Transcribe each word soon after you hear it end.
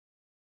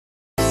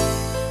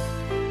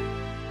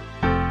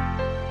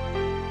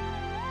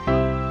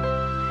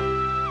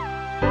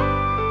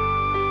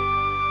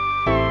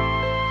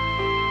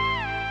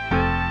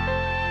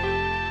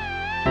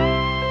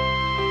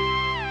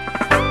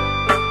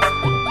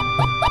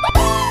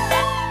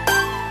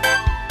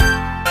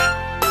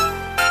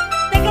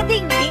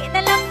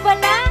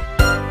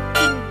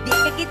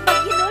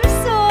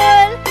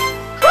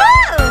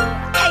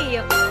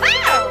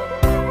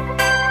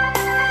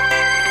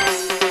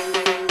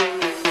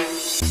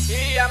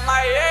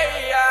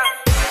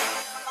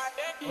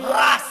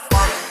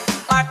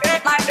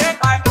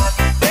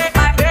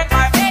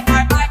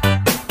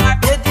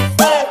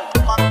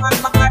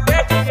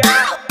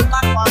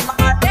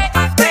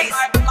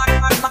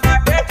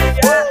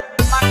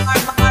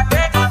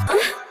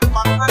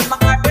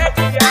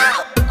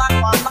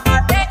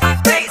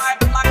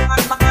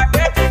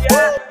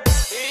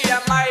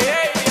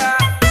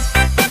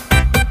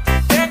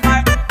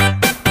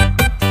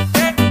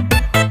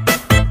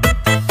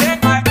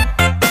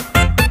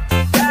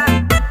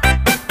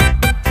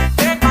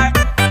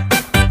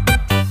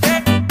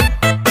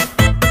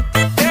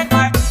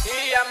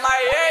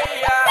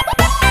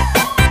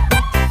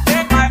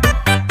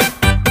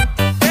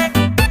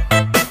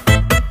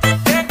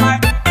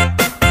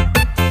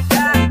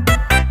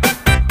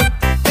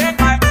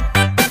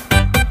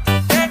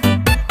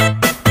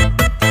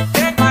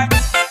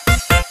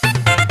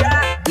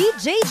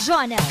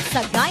Jonel,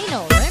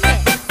 Sagayno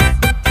Remix.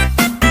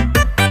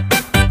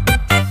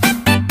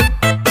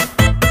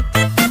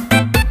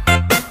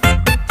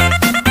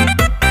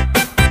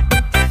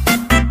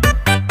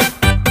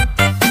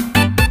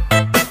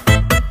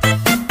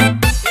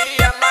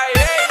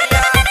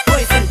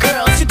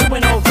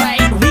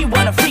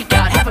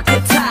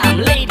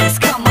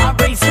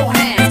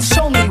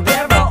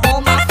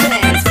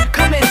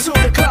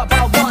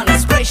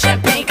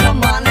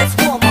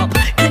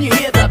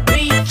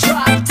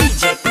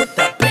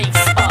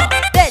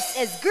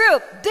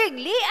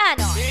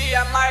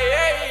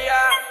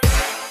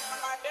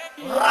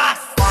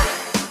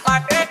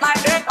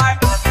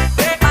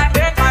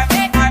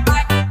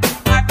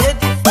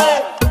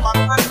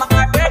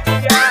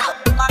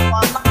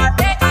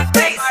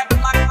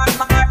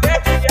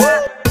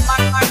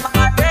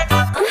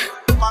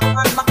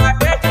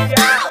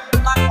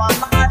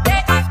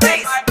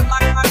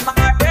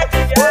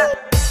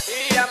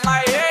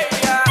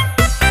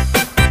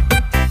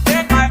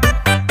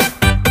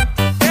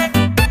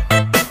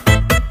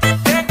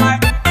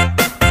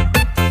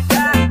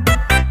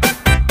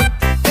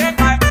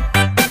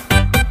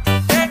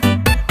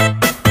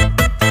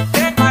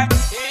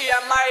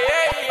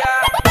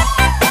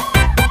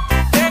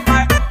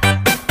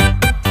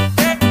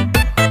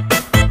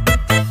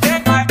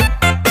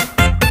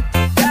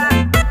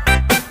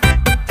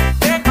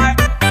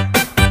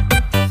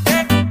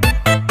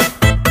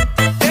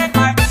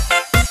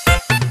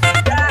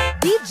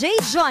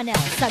 Jonel,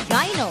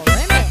 Sagayno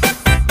Remix.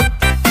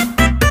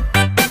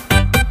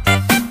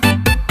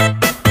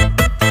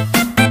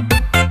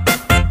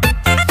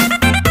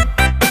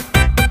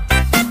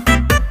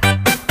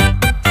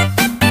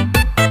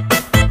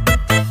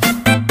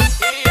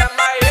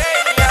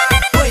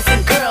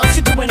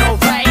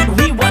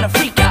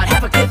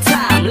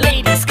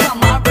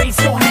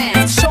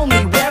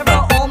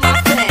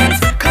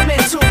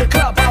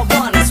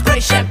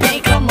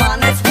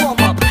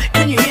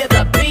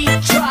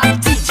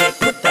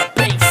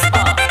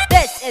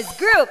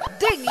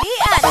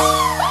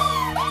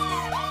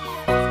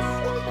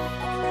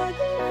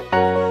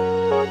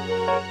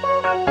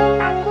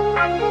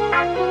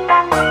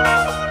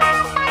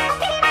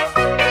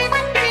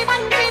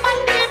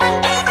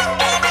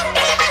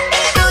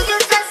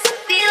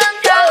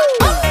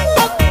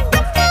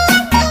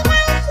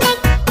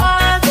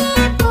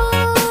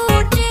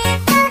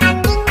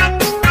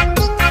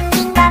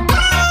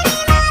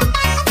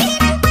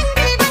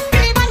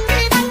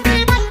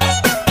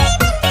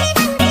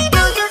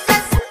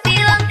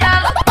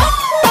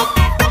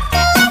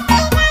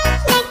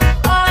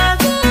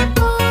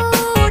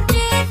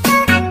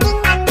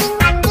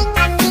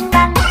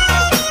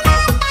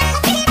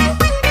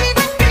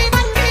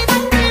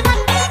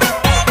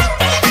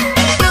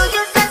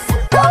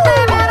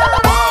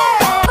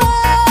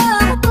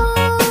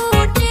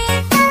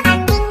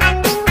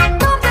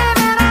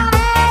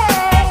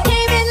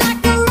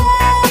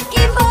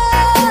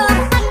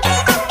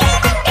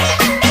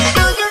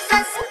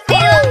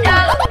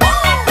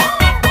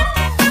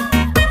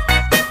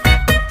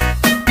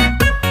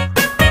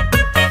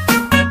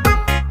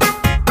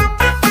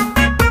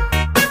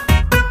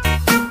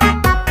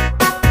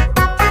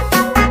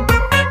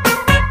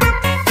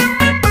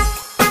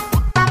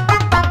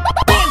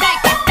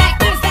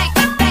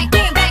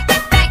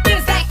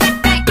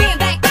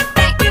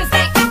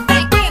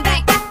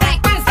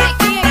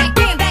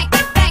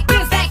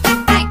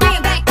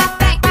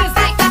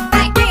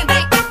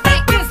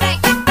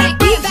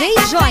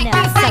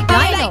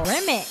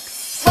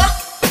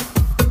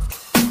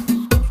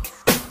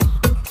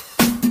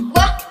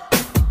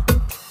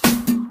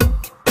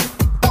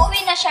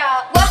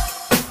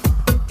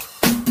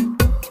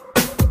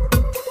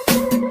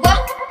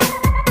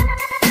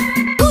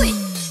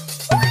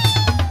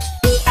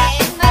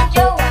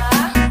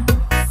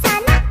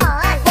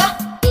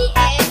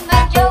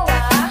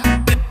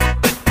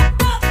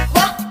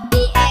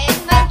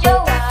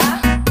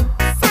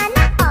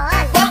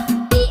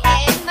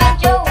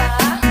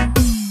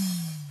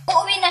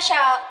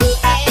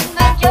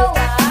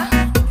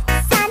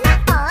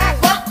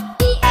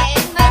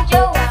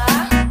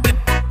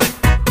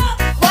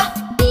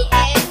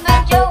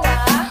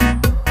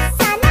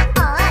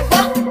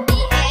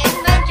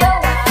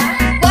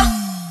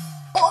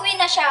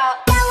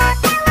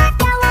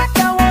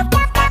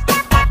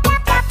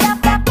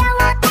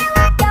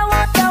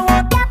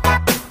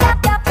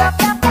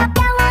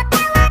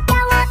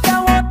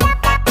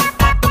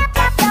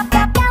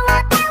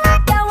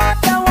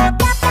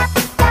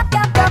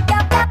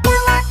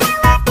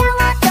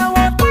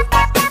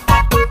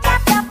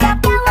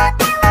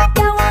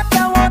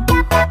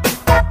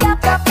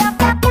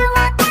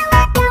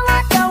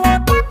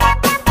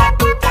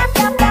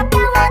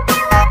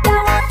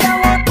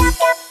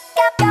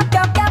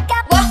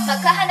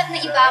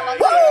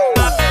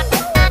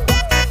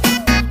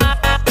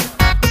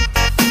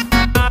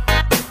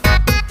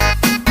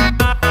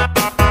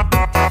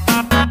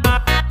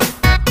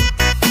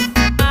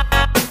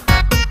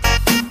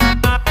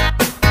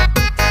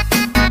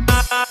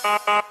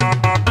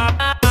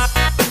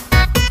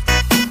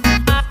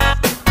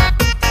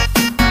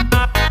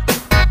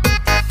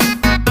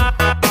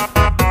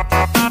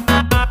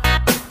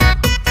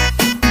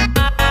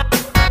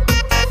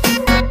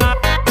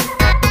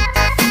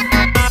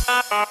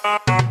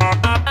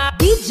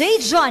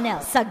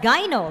 Jonel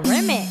Sagayno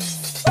Remix.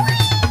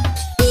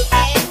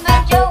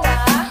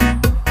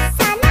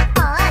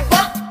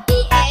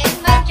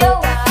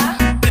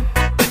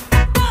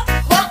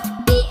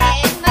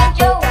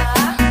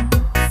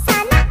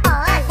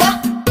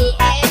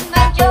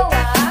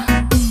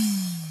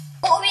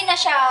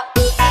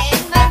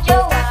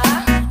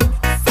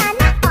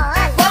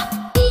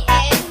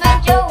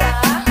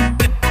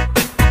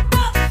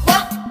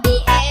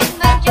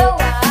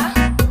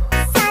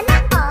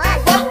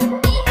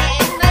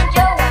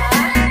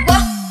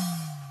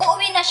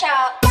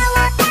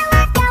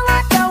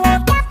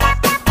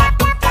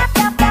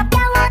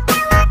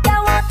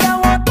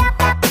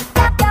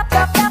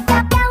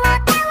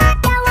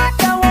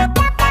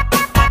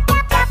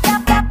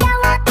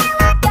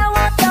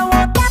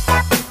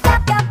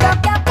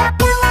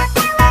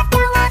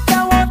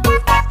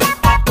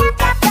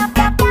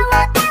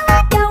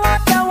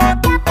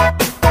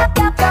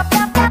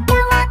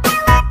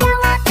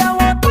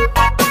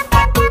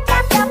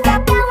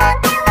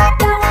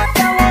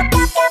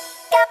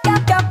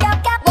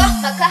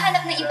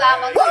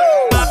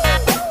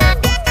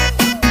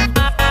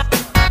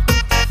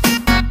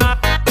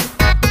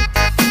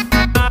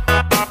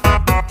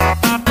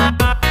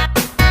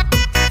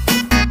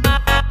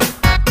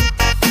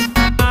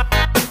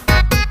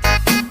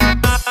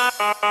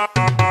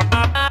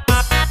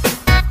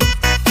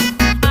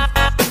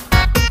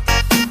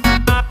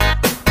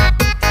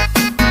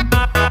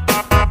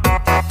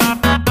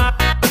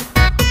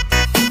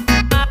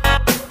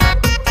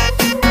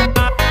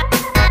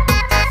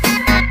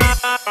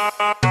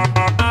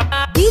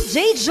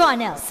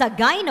 Jonel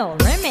Sagayno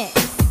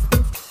Remix.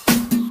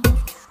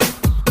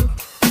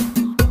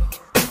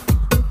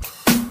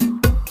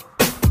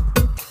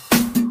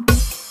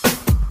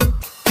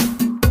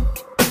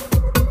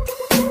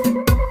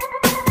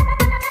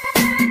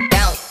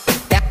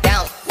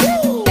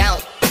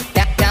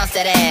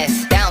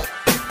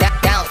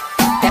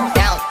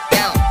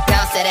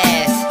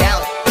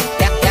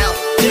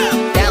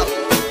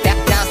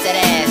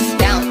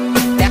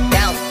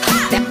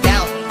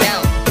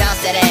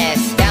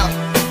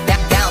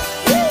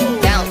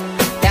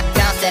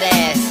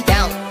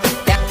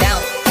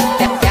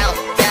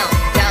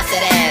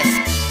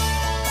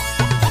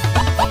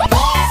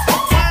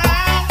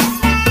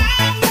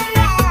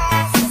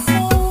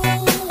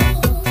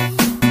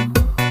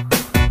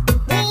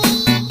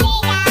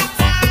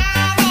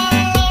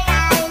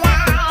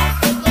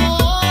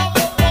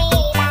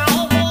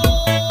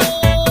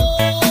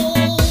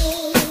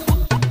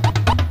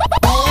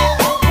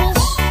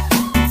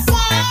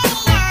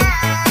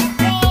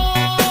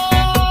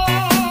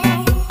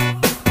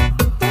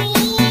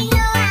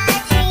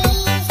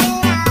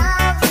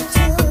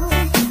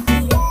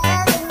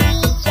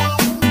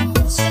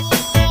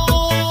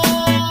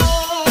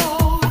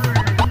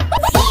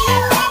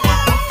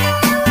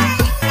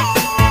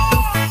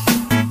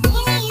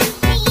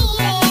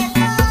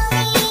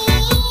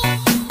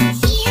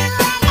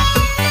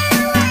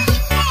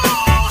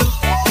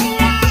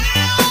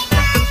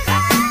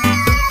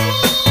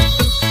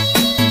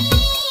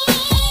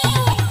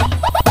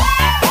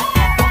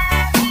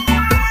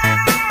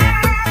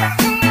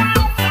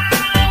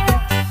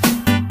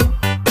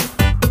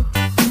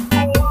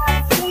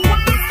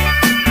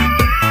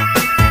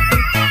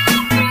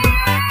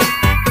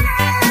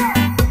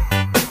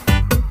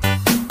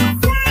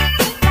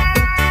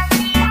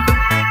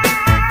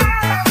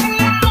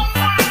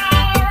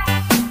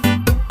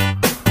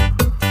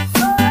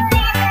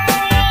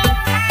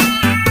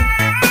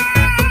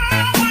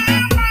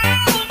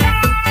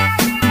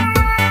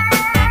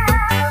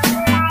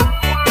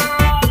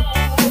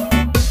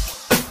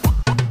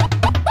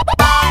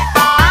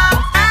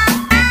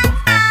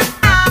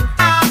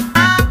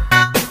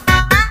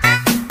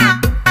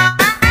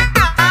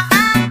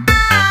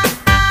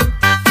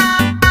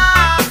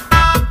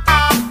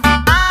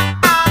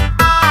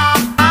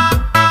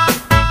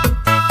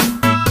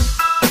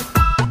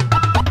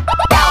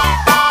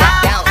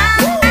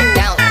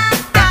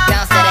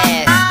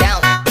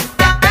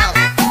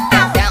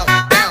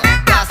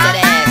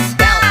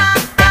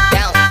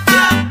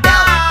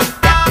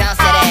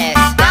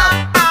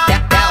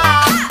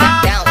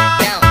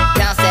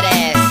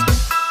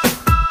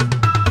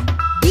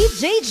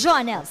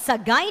 Jonel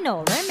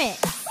Sagayno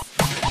Remix.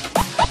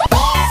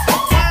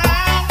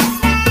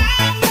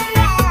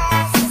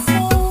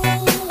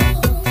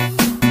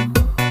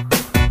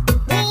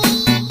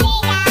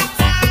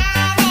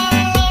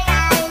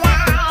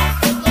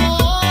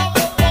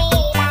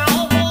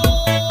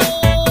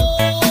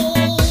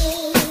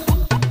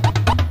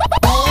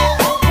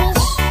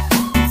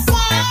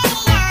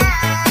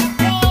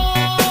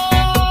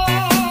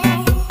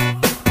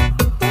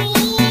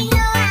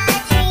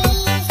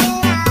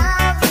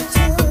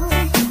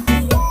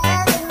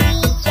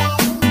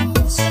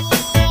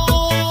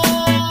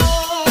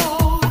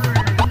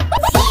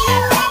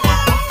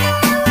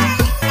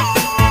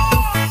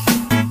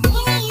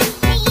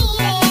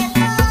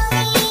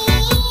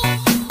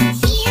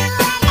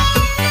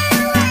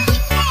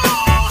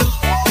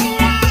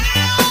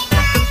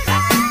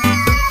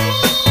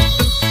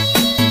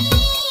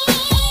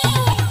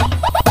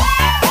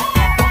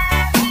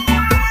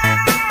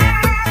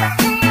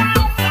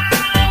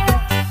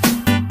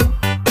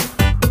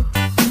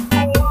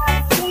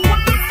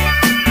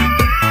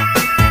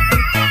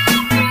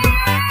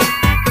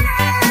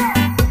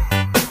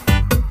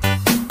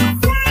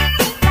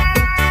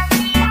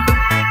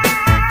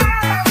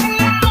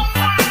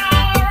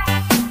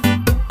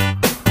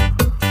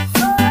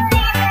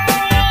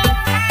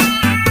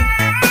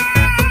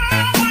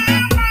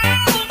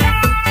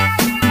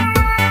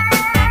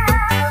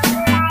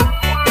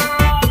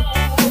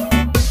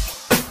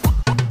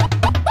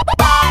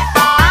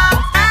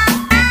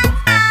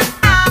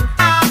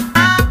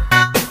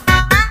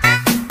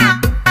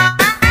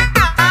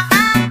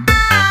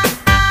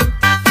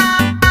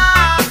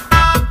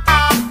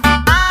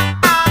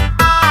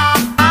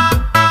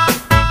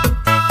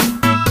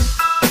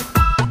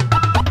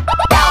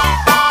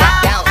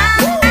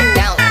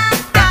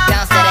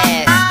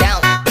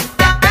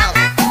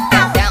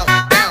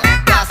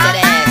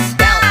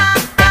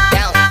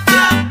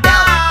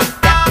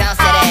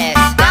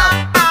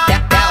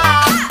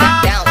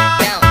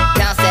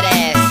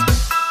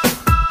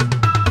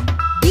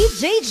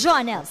 DJ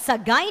Jonel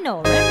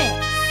Sagayno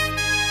Remix.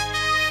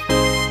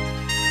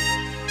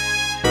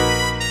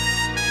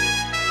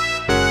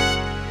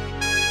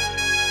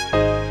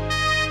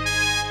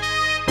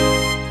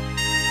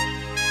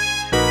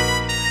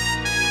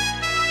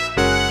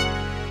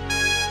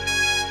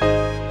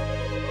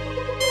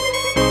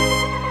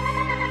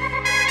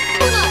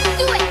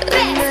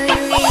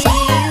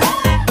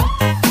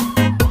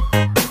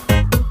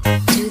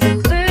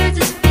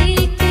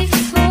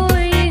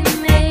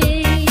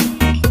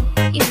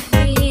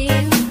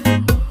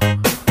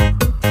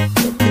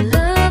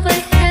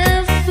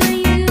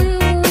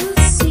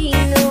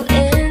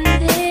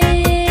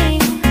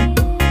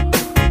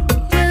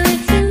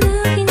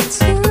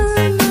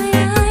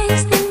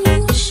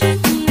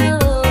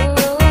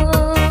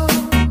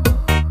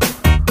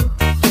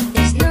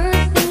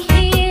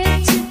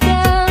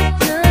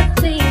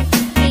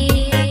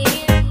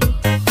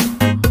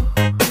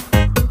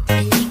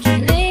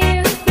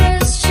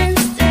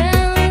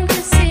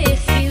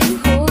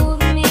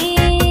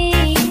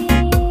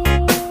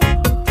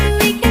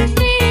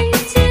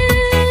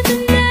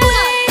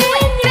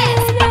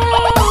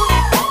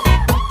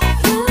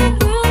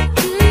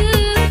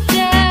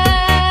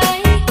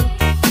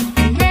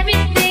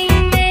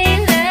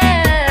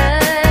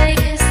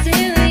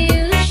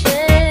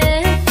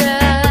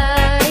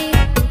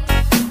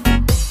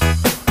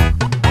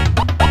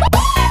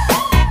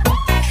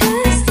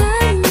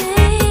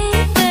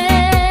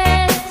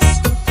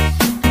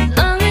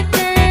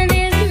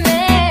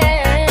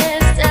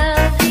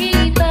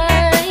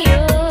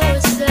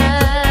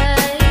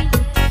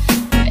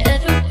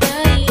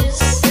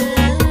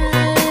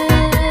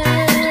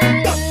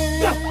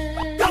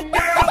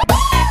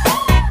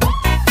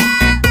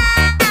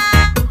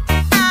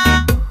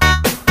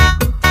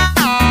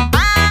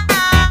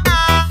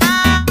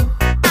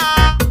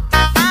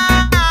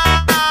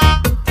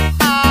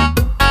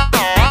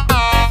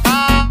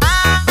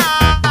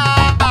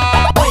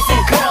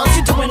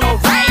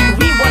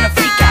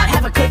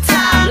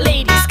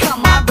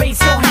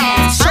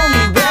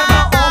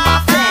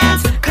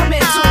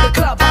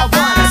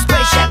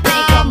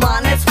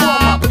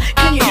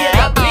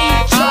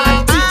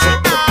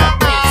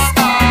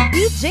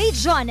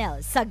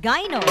 Jonel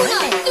Sagayno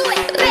Remix.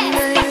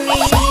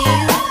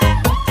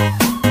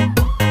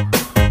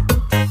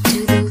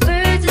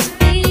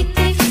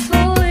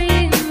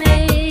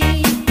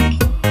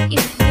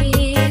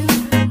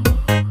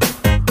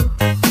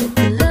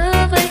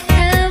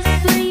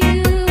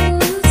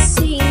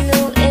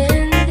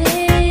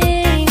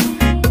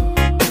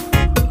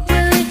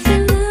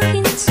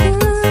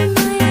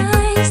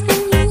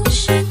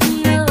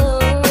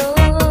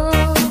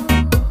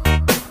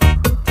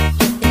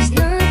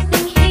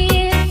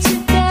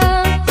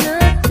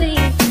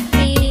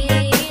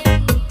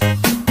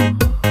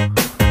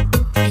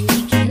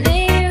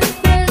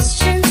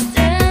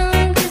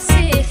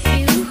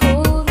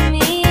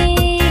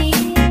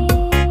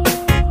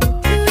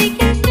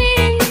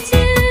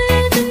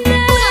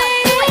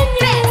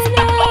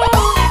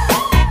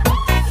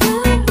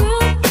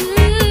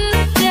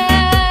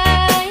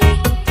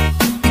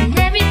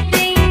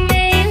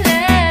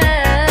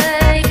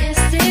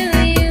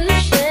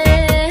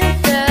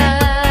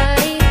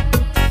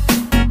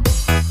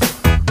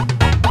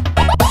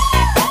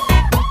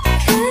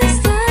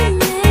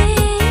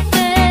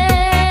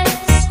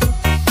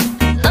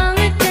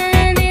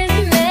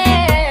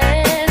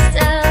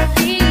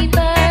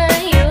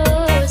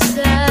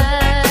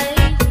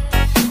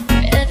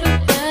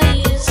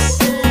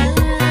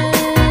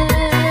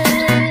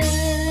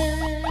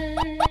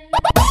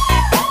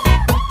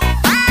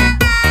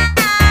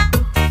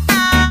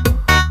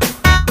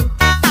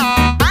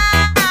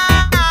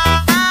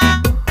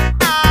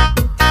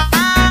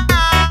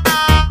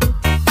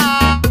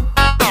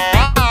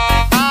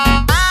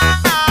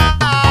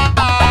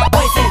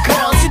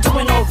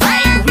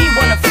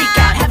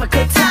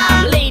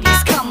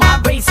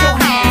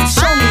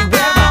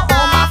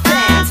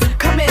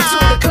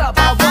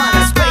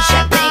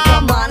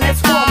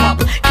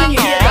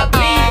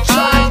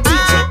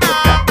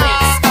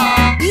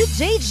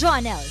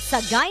 Jonel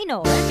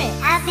Sagayno Remix.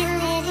 I've been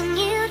letting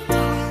you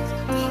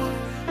down.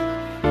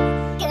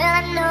 Girl,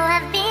 I know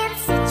I've been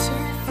such a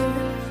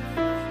fool.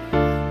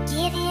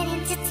 Giving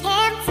into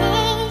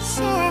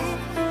temptation.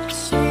 I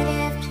should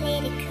have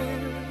played it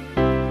cool.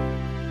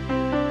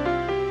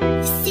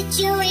 The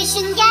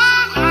situation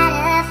got out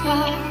of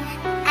hand.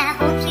 I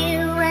hope you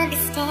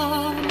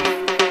understand.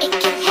 It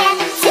can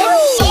happen to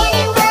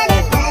anyone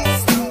of us.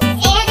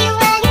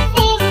 Anyone you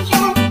think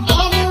of,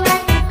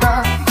 anyone you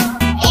want.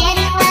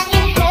 Anyone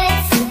you hurt,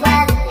 so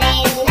what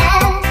they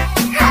love.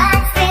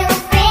 Hearts will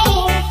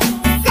break.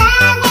 I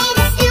made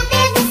a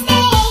stupid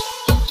mistake.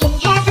 It can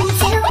happen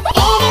to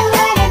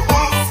anyone of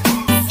us.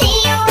 Say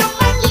you won't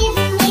forgive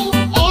me.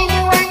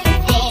 Anyone you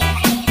think.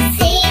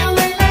 Say you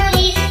won't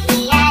believe me.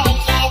 I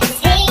can't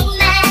take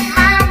my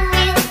heart.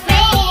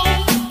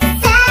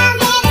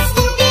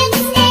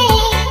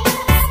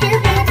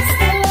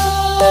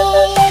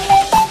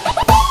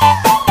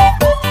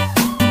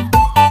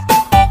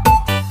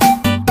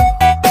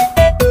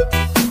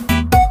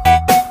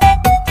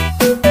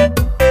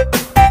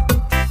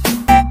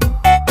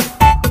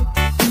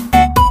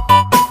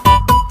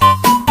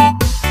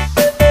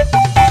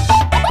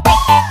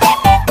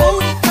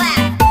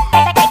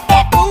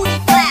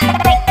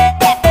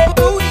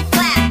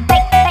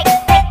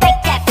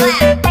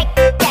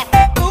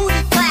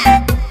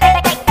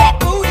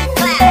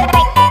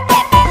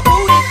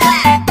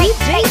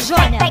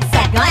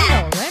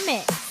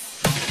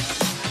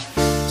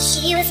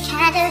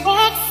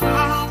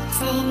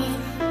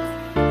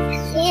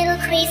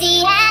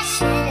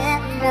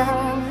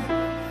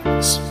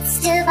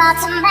 fall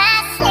to my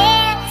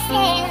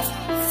senses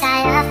as I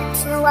offer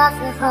to walk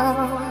you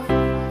home.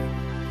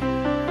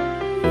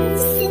 The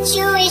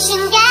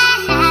situation got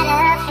out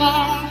of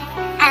hand.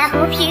 I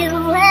hope you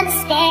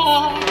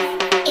understand.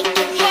 It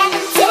can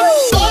happen to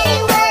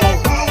anyone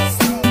of us,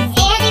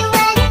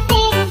 anyone you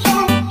think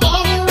of,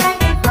 anyone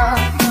you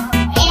hold,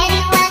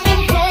 anyone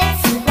that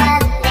hurts you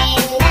while they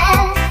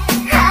love.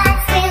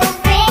 Hearts will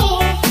break.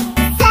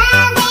 I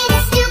made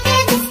a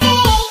stupid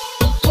mistake.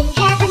 It can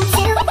happen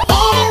to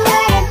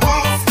anyone of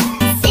us.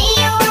 Say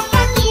you won't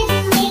forgive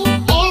me.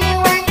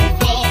 Anyone you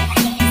think.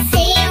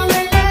 Say you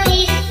won't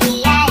believe me.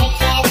 I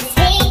can't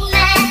take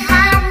my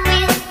heart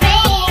will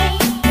break.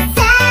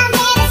 I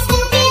made a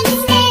stupid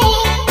mistake.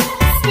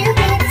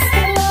 Stupid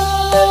mistake.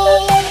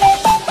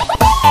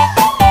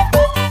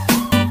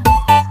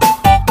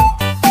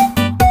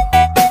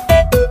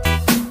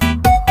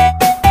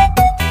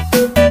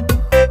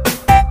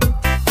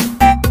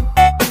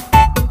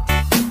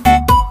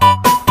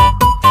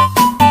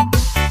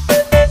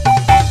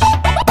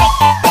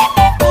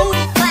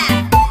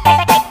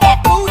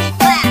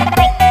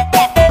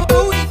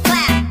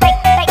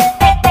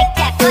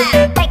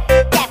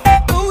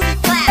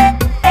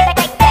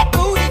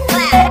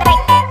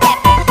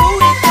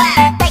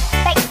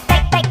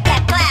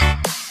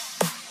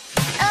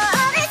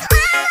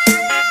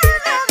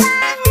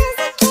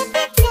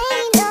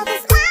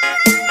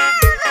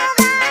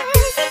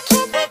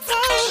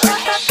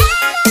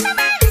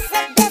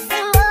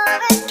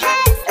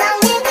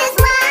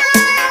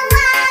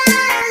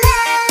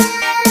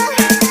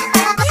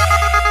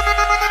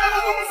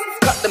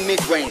 Cut the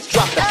mid-range,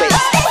 drop the bass.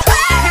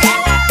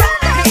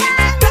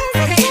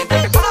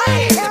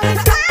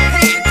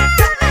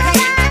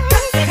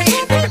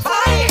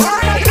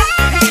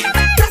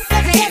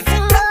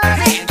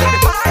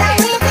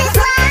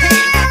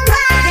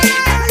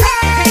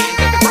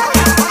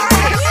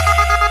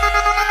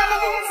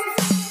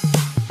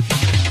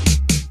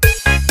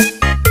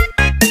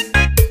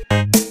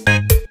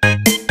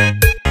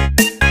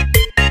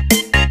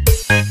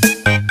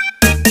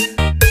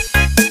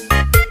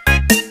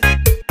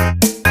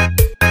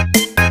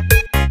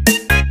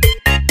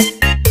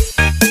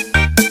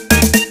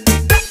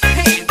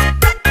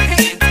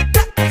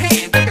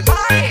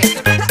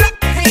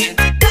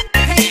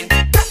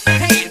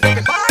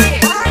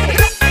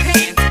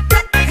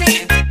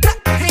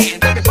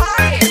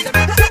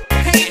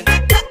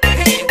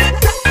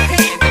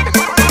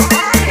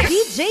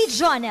 DJ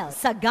Jonel,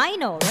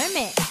 Sagayno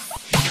Remix.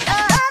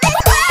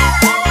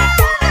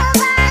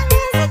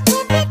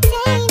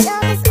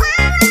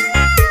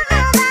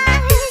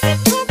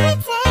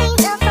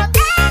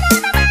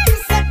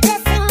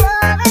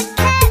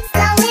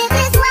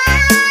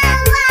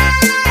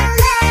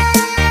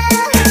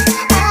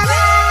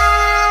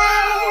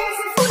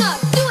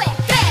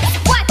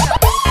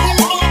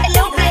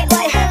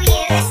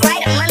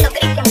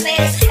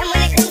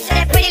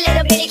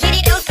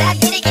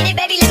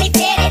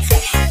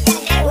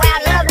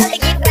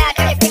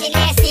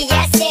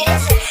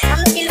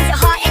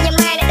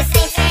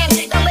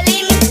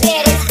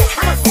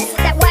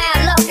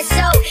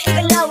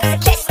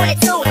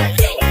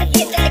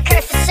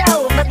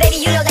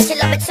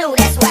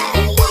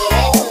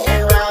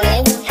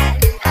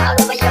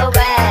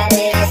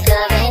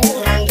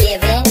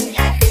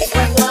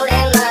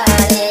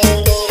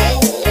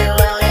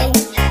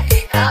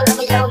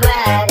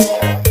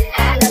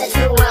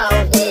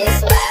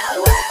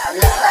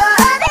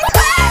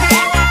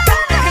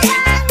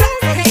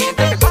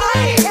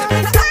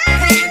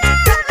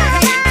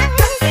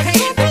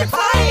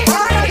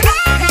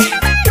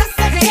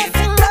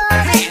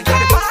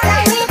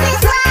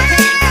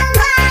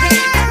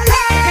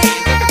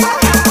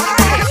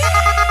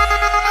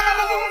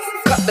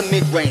 Cut the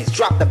mid-range,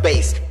 drop the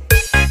bass.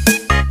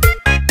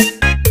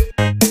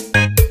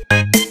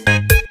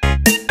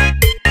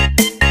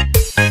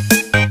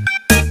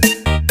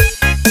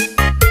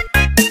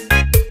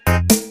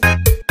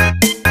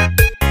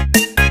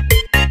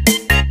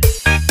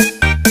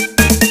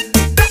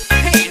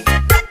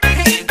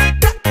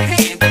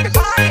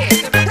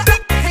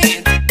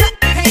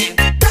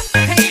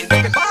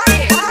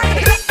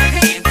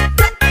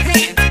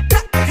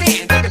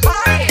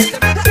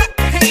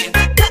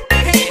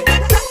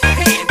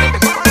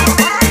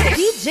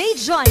 DJ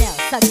Jonel,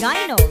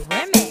 Sagayno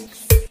Remix.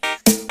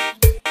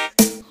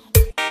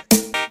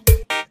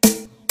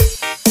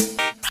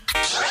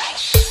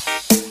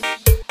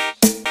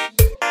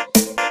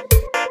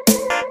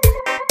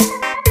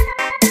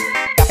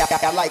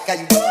 I like how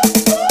you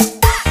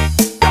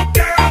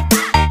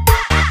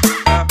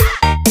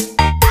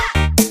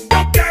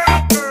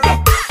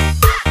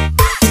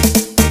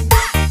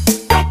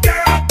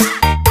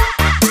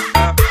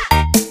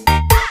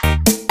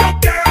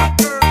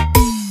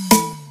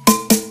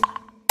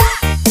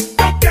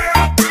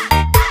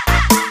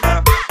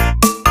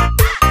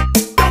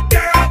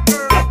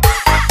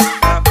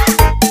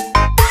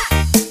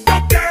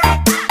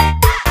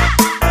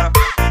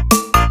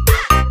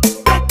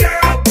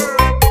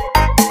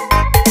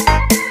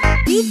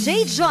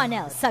DJ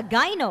Jonel,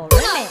 Sagayno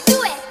Remix.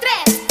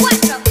 1,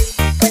 2,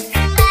 3,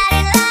 4.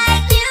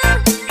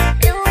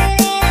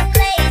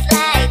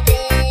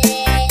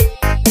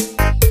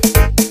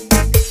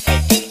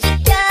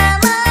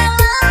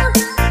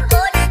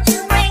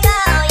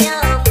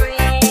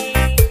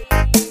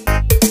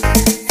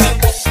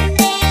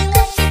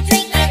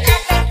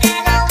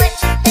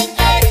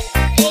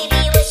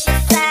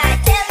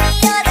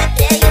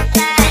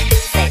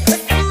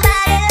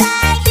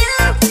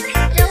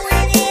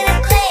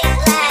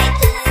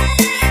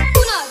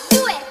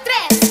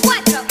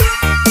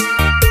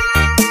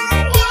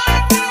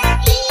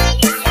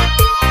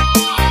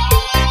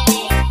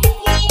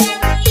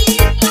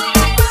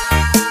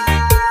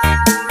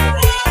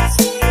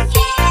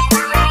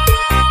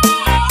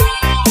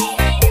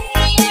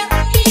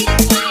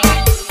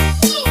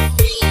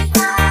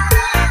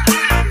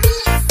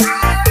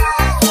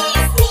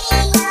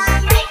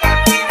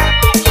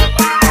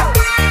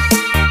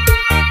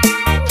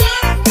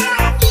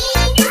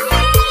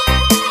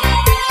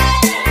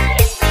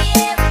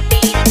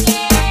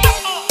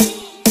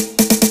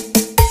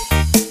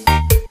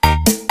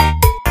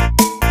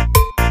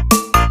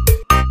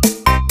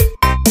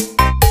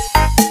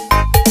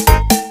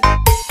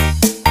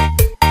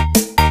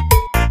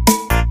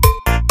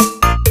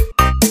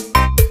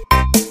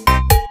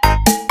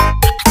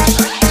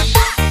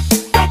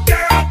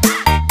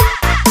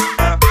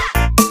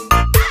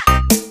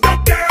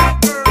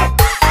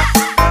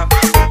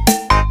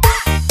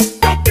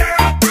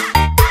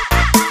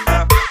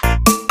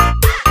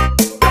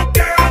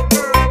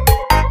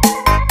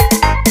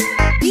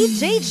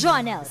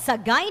 Jonel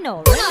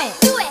Sagayno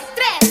Remix. 1, 2,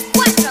 3,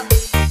 4.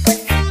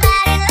 With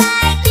somebody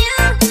like you,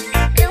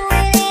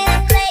 doing in a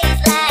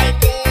place like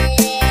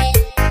this.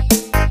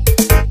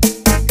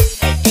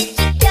 Say, did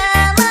you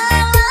come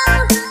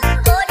alone,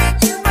 or did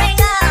you bring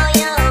all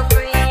your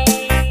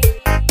friends?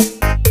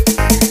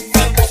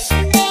 Say, what's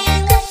your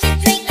name, what you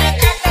drinking? I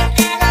think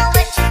I know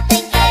what you're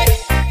thinking.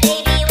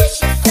 Baby, what's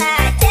your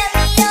side? Tell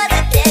me or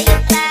I'll tell you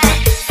mine.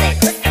 Say,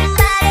 with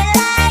somebody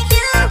like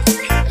you,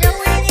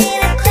 doing in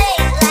a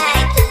place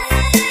like this.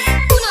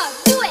 1,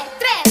 2,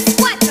 3,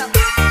 4.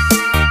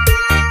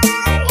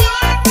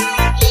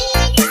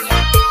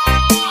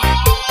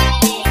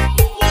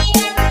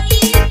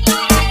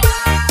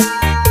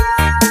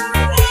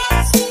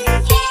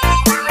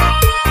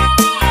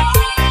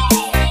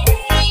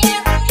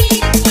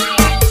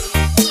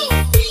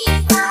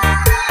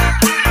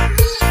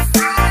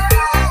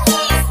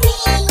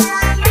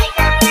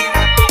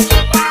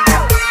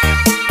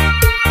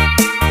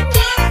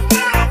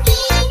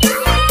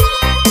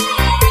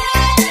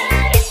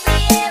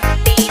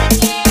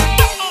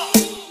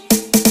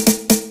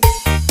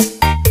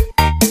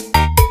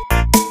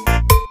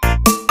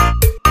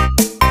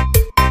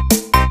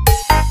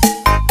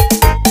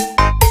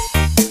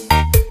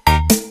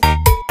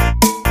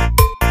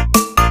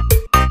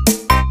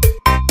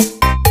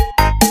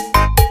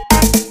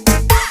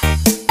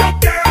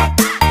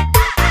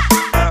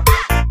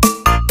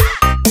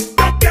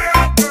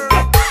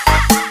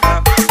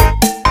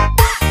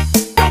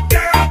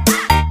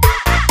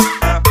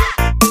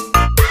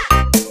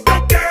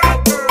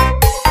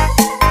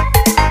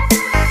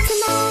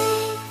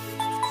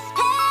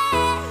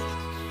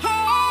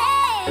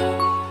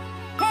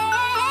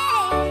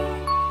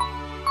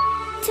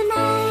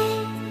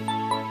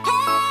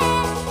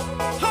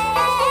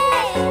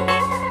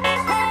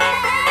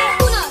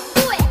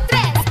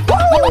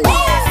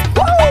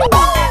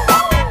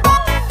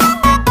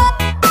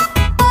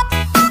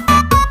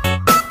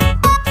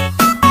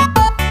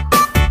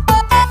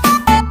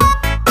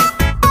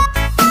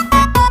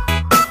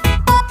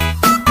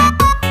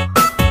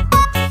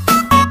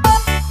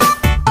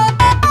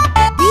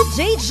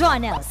 DJ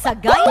Jonel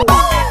Sagayno.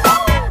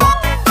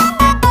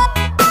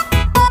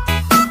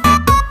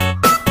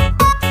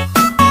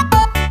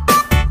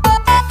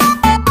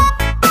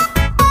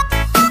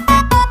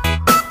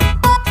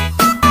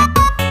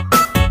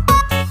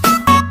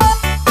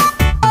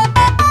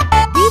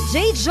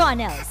 DJ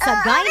Jonel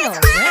Sagayno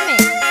Remix.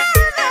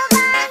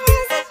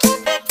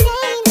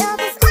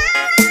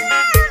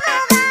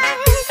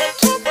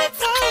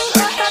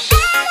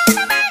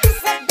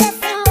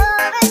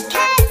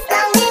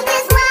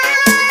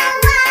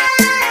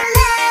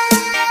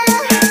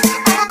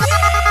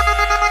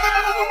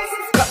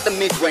 Cut the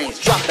mid-range,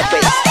 drop the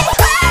bass.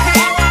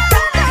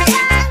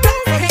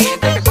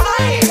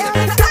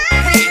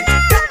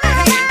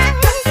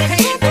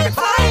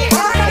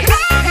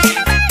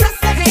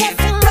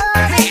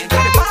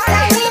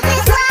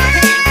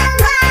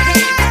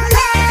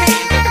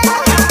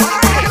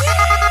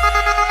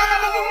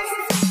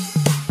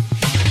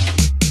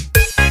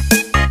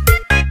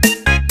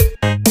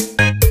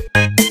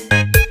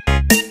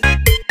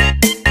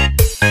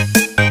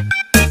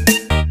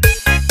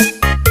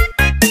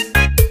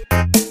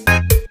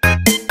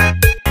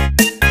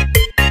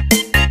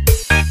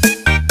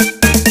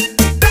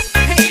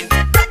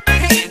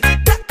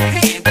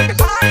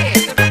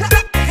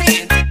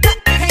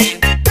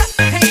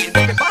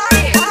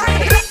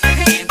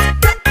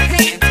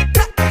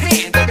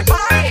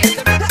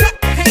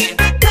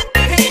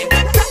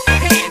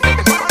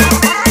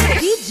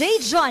 DJ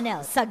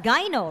Jonel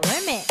Sagayno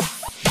Remix.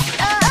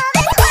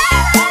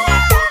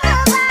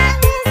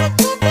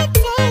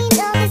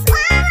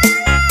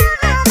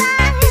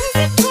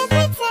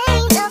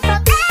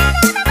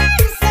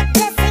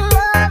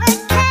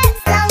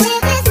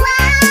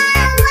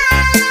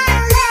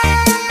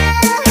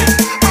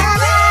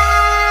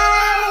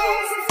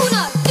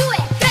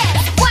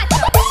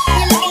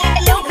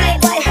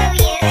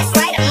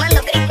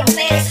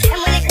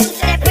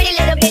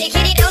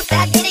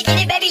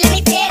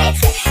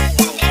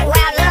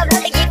 Wild love,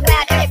 love to get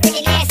wild, cut it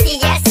pretty nasty.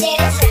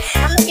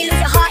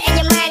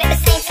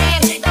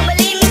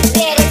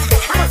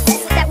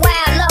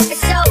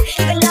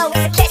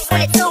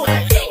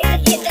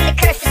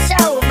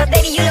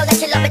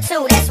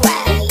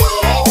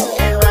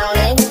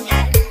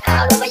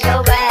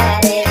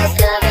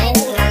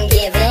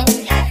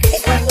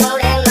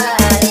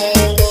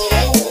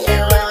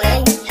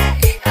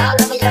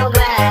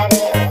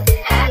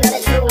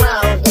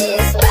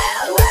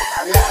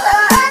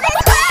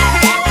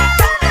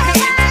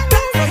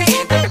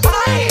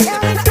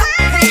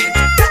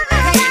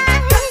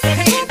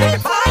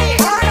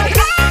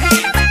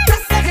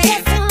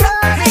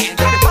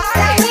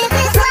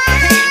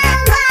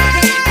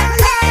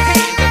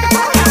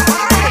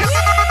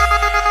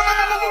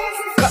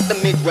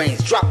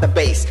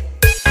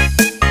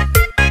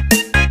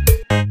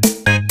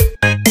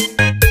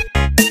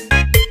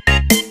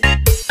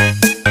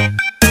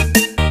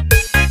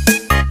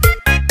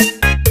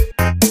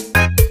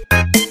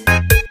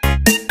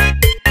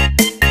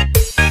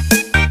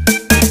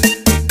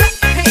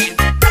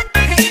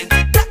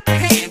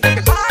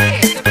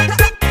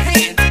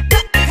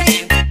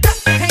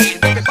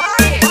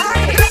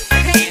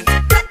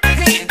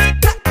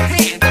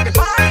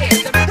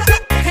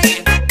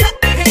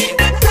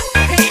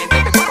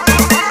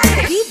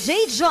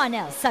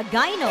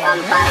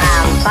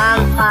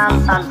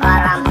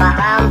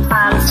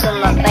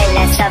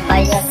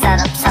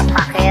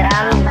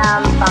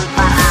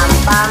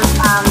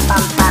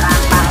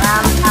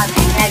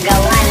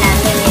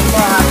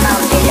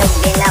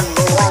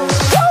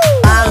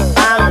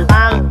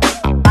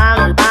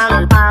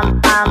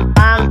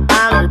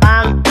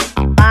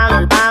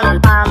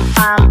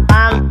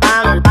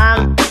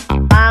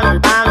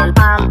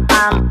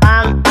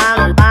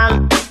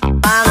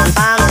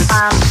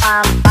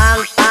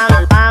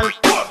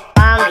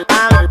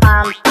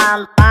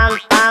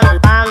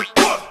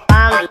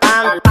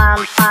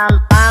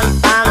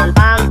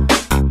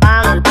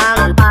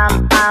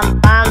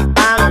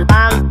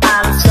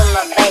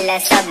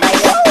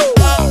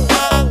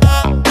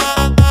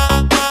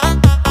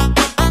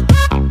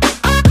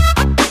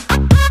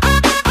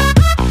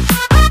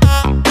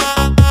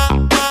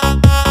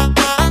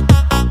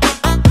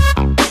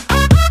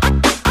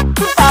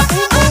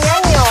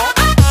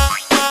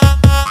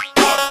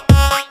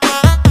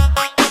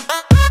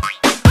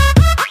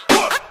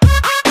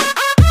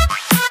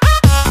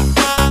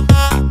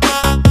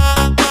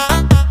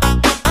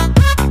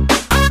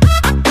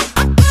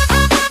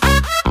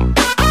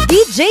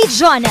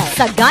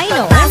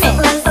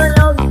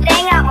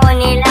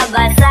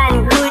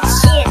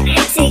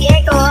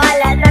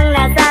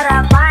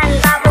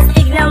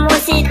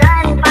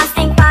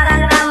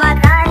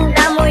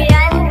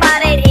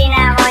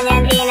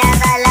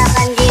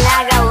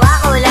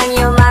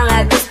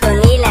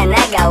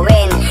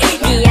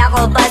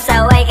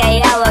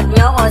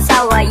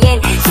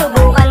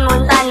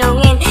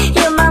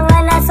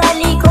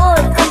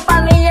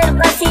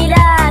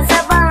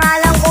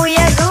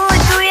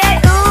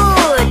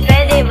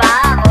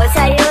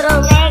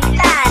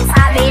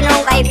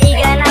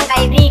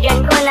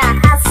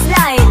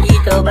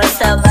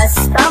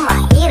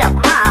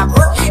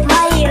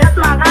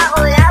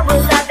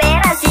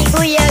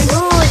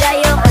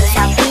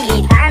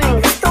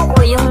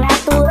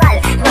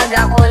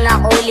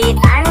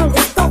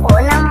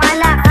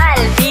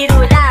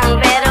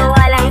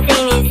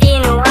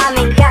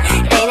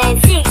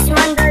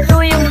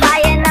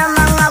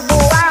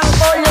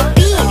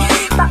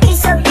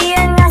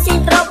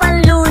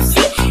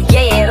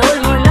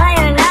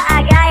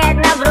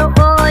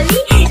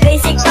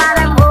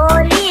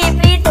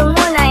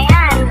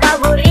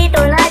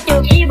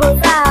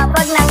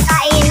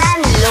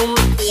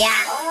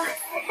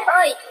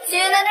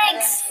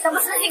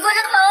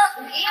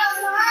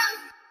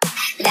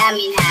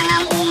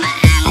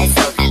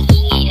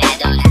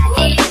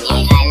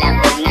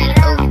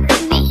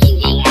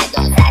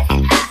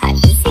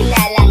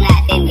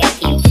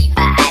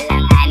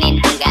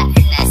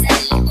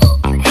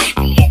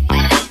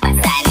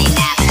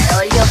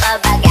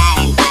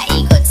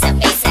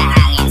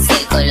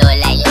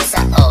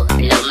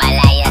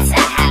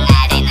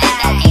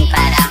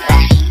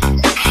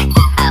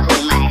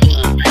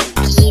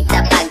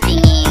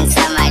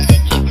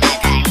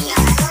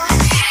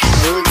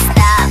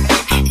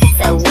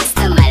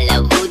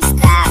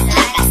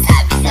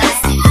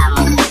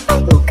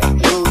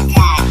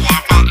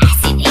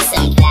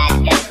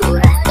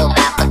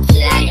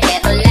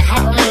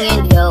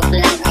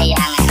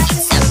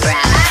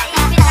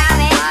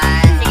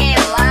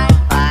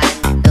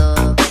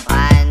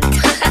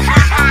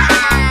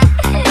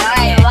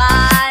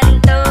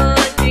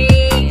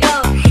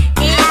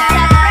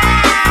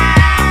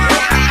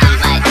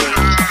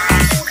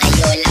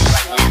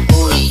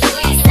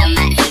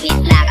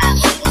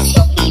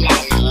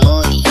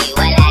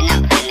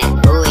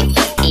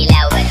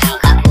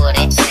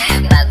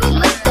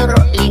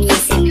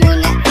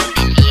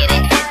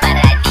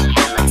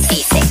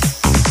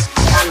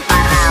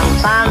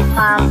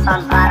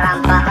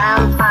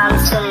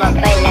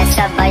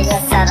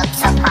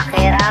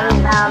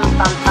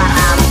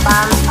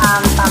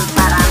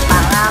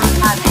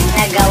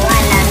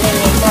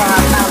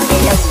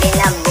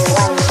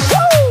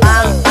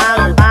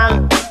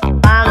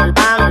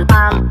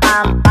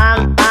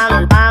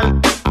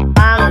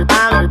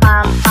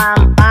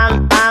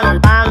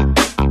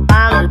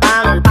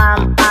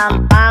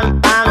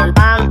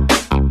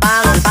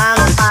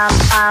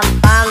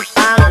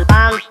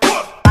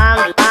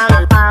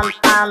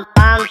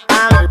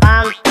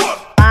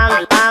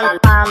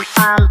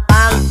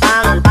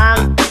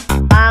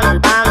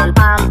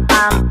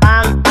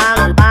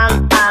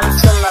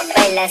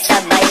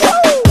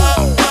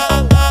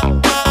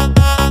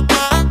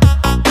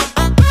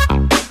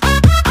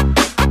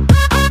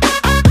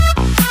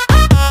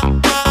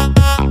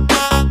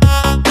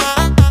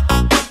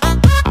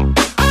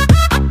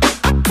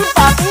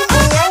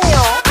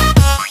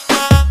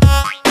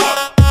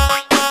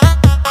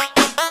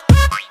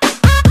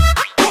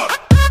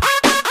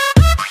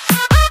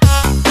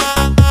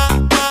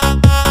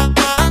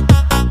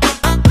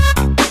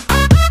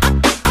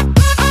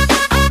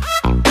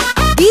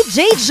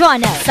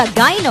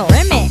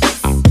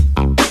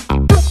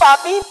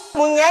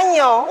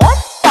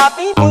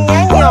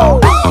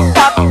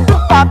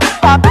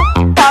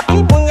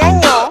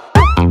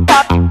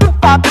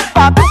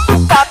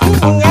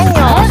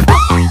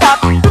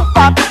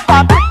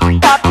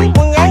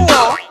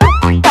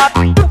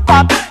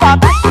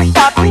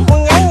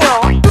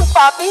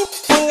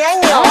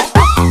 munyanyo.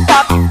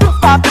 Papi,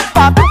 papi,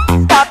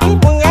 papi, papi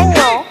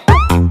munyanyo.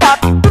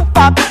 Papi,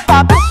 papi,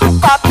 papi,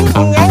 papi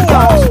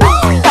munyanyo.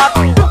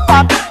 Papi,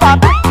 papi,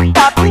 papi,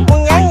 papi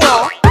munyanyo.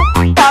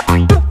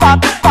 Papi,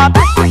 papi,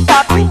 papi,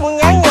 papi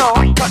munyanyo.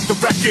 Cut the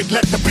record,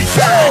 let the beat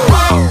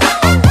bang.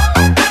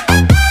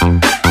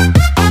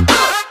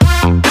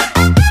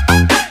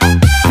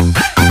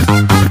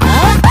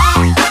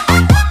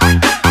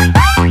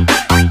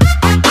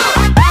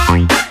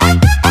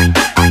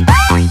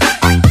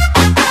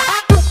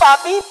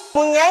 Papi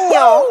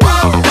munyanyo.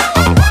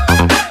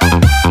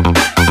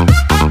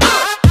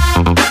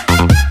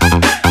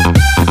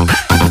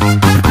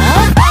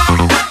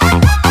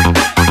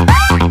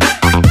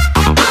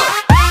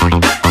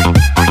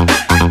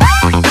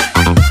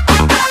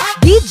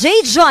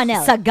 DJ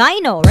Jonel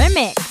Sagayno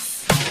Remix.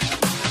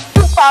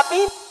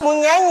 Papi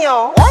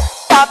munyanyo.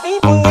 Papi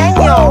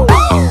munyanyo.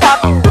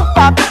 Papi,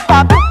 papi,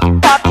 papi,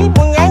 papi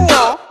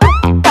munyanyo.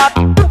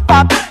 Papi,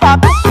 papi,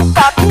 papi,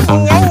 papi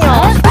munyanyo.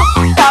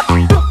 Papi,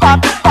 papi,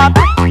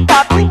 papi,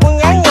 papi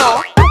munyanyo.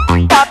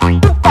 Papi,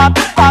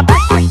 papi,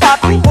 papi,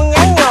 papi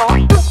munyanyo.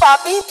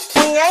 Papi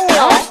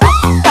munyanyo.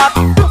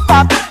 Papi,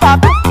 papi,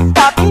 papi,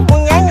 papi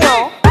munyanyo.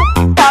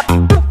 Papi,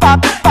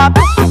 papi,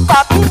 papi,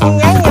 papi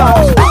munyanyo.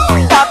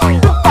 Papi,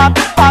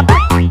 papi,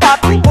 papi,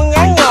 papi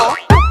munyanyo.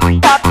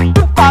 Papi,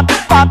 papi,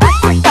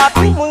 papi,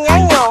 papi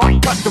munyanyo.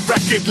 Cut the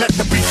record, let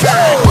the beat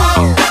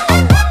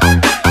bang.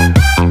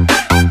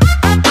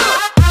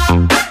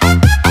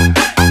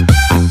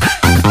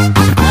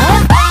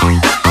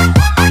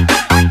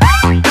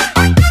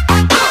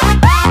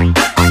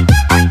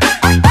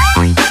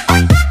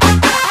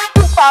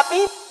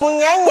 Papi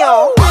munyanyo.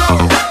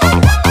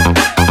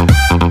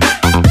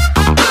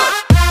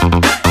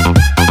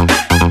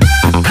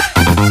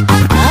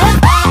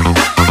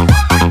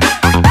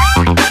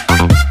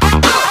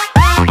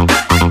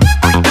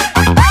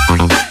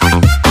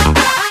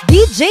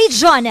 DJ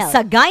Jonel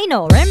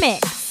Sagayno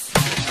Remix.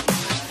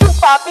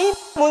 Papi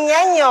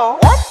munyanyo.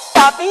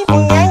 Papi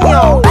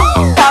munyanyo.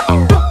 Papi,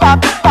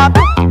 papi,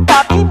 papi,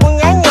 papi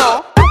munyanyo.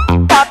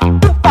 Papi,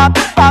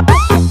 papi, papi,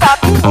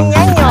 papi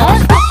munyanyo.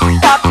 Papi,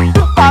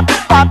 papi,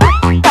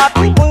 papi,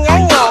 papi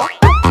munyanyo.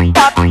 Papi,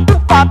 papi,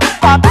 papi,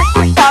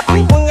 papi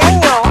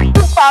munyanyo.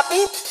 Papi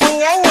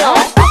munyanyo.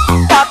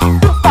 Papi,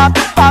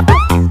 papi,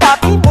 papi,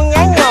 papi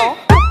munyanyo.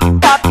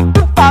 Papi,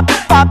 papi,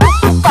 papi,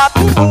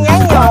 papi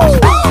munyanyo.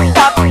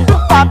 Papi,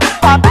 papi,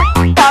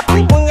 papi, papi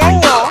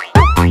munyanyo.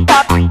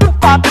 Papi,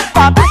 papi,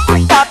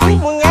 papi, papi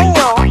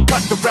munyanyo.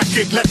 Cut the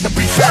record, let the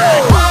beat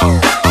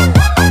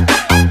bang.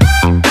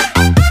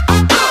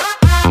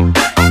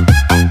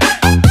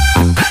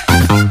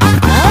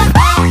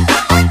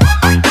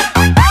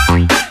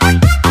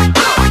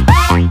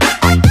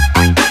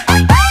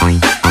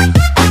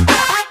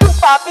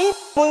 Papi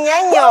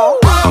munyanyo.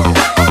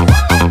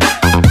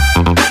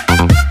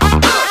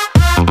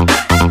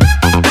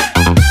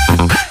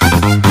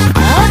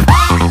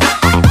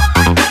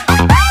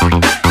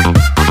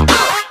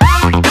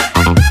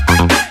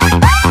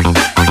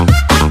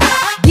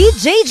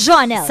 DJ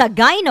Jonel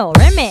Sagayno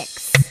Remix.